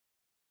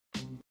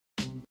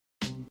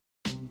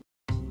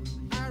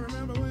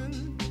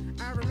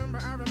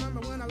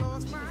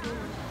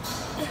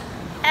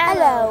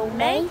Hello,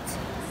 mate.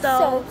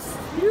 So,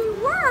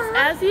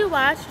 as you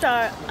watched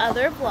our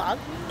other vlog,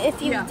 if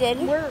you did,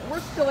 we're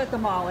still at the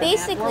mall.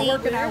 Basically,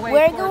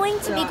 we're going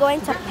to be going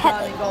to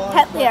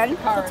Petland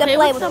to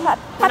play with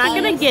puppies. We're not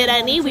going to get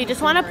any. We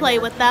just want to play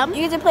with them.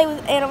 You get to play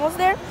with animals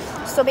there.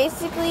 So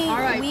basically,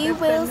 we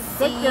will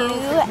see you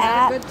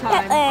at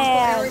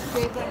Petland.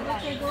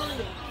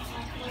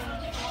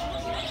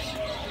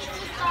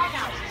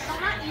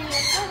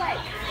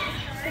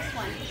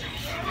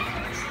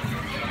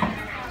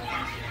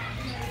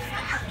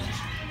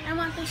 I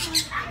want this one.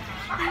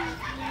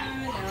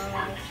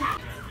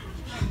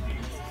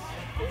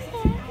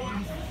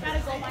 Gotta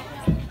go back.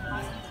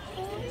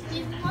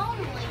 He's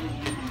lonely.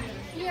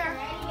 Here.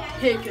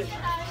 Take it.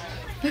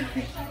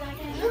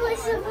 Who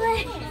wants to play?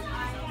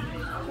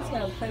 He's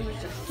gonna play with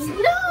you.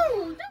 No!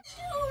 Don't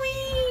do me!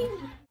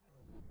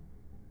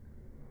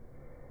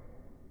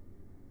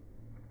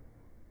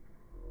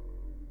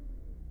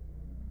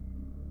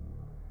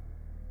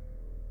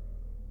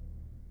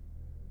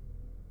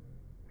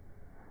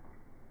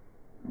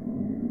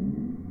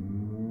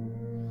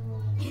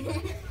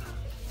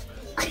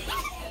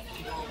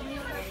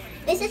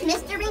 This is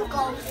Mr.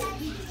 Wrinkles.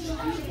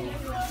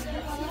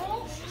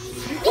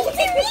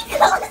 Mr.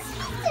 Wrinkles!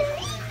 Mr.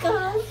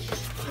 Wrinkles!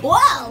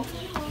 Whoa!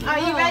 Are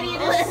you ready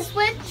to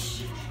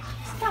switch?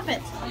 Stop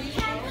it.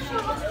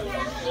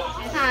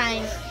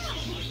 Time.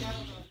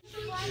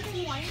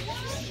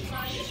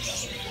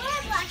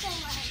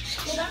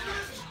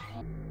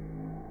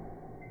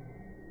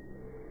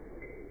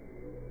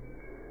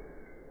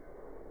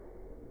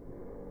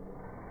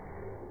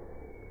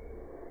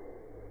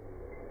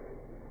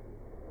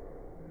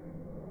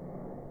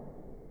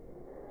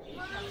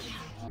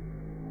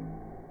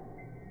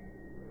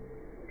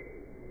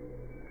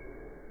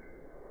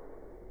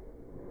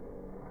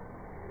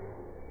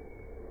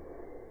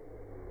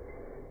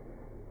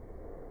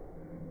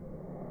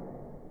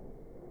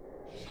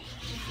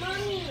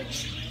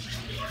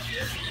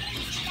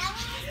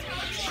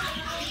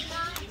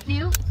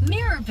 New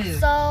mirror booth.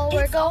 So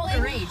we're going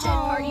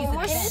home.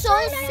 We're so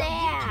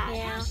sad.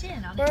 Yeah.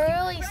 We're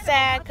really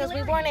sad because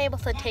we weren't able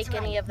to take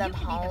any of them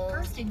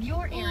home.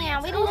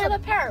 Yeah, we don't have a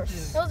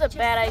purse. It was a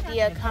bad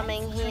idea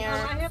coming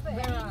here.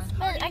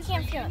 But I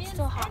can't feel it. It's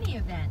still hot.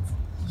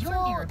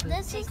 So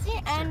this is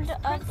the end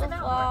of the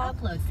vlog.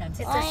 It's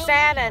a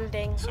sad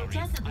ending.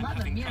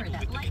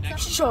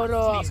 Shut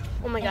up.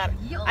 Oh my god.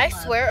 I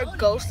swear a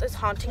ghost is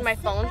haunting my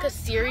phone because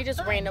Siri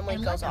just randomly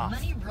goes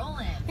off.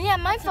 Yeah,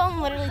 my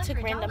phone literally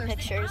took random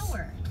pictures.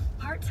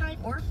 Part-time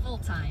or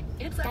full-time.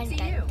 It's up to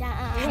you.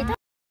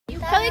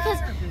 Probably because,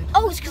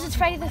 it's because it's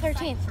Friday the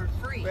 13th.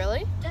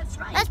 Really?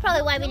 That's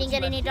probably why we didn't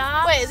get any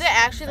dogs. Wait, is it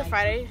actually the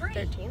Friday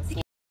 13th?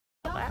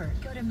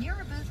 Go to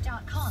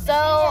mirrorbooth.com.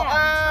 So,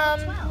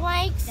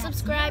 Like,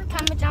 subscribe,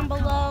 comment down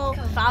below.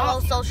 follow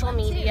social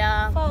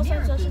media. Follow us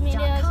on social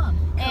medias.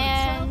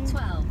 And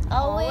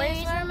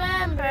Always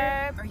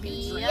remember,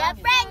 be a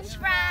French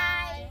fry.